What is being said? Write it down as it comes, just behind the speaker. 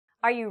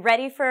Are you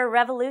ready for a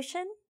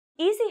revolution?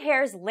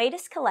 easihair's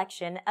latest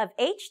collection of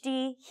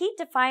HD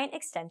heat-defiant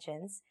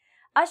extensions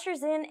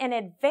ushers in an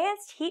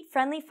advanced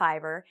heat-friendly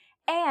fiber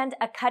and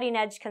a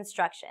cutting-edge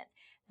construction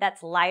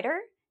that's lighter,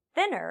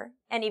 thinner,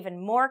 and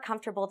even more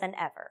comfortable than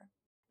ever.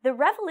 The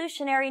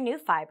revolutionary new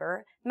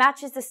fiber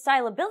matches the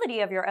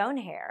styleability of your own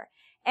hair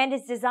and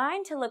is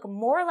designed to look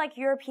more like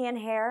European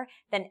hair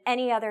than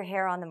any other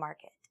hair on the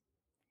market.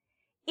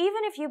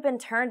 Even if you've been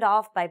turned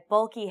off by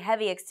bulky,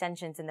 heavy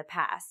extensions in the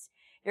past,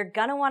 you're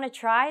gonna want to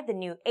try the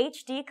new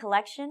HD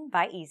collection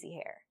by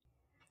easihair.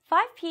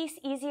 5-piece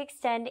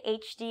easiXtend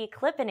HD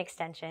clip-in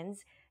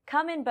extensions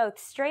come in both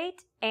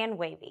straight and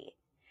wavy.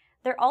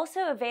 They're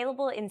also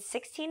available in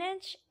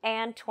 16-inch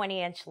and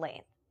 20-inch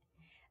length.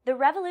 The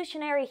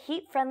revolutionary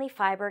heat-friendly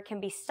fiber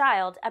can be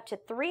styled up to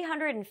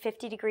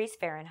 350 degrees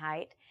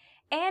Fahrenheit,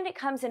 and it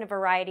comes in a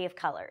variety of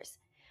colors.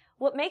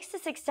 What makes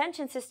this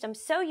extension system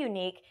so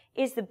unique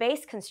is the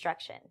base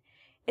construction.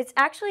 It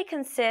actually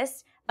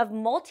consists of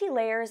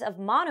multi-layers of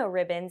mono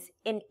ribbons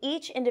in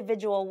each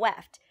individual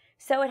weft,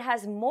 so it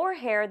has more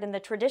hair than the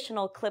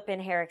traditional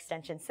clip-in hair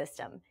extension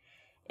system.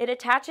 It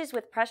attaches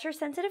with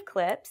pressure-sensitive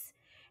clips,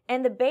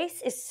 and the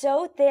base is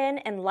so thin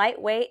and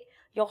lightweight,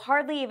 you'll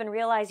hardly even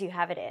realize you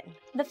have it in.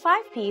 The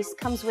 5-piece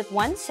comes with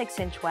one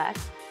 6-inch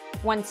weft,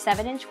 one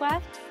 7-inch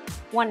weft,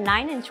 one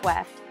 9-inch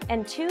weft,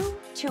 and two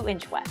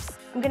 2-inch wefts.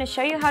 I'm going to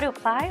show you how to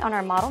apply on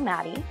our model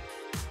Maddie.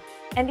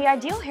 And the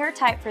ideal hair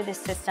type for this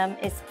system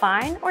is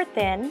fine or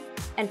thin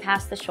and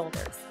past the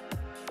shoulders.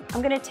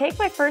 I'm going to take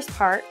my first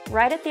part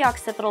right at the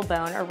occipital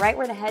bone, or right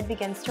where the head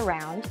begins to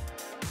round,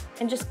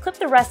 and just clip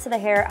the rest of the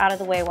hair out of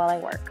the way while I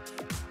work.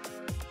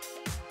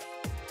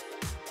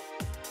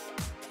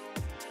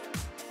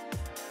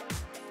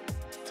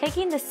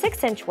 Taking the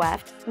 6-inch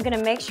weft, I'm going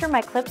to make sure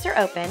my clips are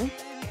open,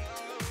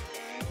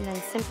 and then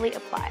simply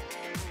apply.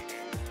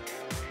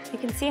 You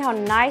can see how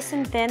nice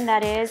and thin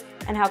that is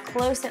and how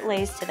close it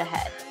lays to the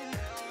head.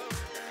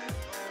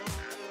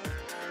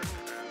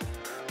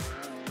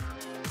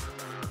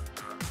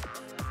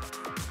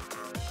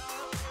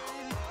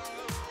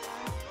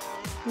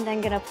 I'm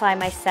then going to apply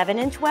my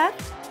 7-inch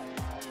weft.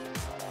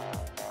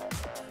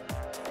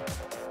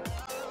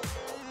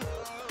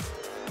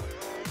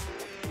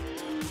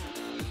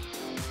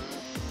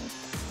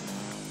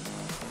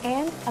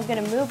 And I'm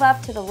going to move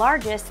up to the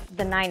largest,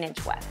 the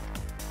 9-inch weft.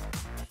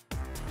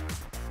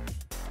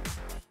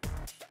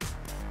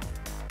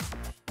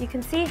 You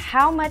can see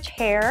how much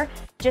hair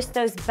just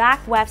those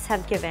back wefts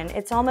have given.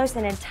 It's almost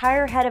an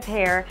entire head of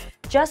hair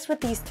just with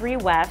these 3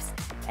 wefts.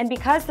 And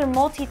because they're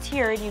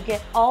multi-tiered, you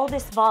get all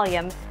this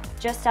volume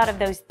just out of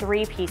those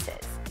 3 pieces.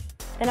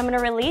 Then I'm going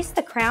to release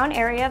the crown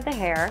area of the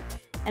hair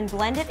and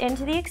blend it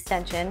into the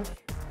extension.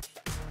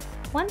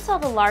 Once all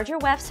the larger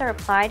wefts are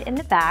applied in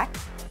the back,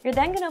 you're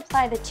then going to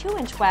apply the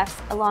 2-inch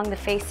wefts along the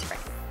face frame.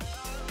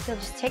 So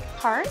you'll just take a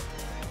part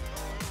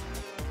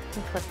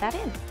and clip that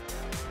in.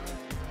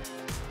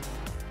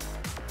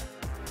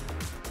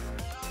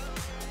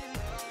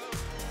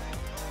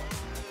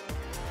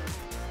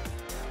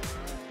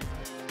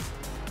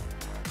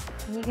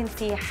 You can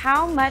see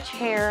how much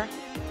hair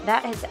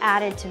that has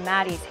added to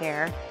Maddie's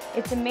hair.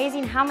 It's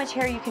amazing how much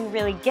hair you can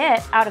really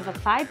get out of a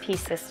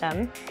 5-piece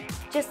system.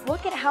 Just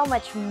look at how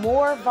much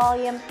more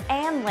volume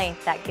and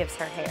length that gives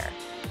her hair.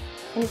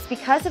 And it's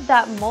because of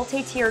that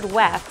multi-tiered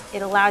weft,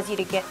 it allows you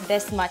to get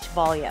this much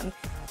volume.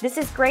 This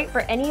is great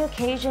for any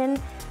occasion,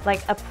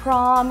 like a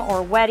prom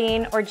or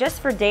wedding, or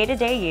just for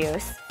day-to-day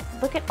use.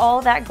 Look at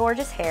all that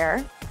gorgeous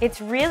hair. It's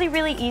really,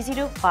 really easy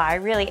to apply.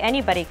 Really,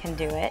 anybody can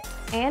do it.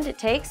 And it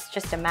takes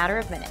just a matter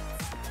of minutes.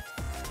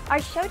 I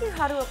showed you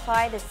how to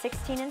apply the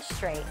 16-inch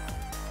straight,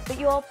 but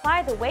you'll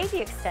apply the wavy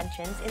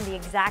extensions in the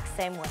exact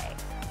same way.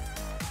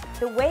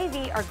 The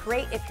wavy are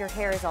great if your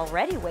hair is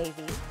already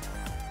wavy,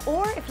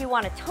 or if you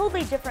want a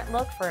totally different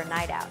look for a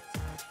night out.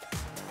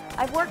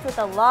 I've worked with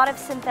a lot of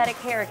synthetic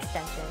hair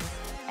extensions,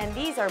 and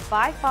these are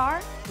by far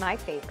my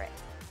favorite.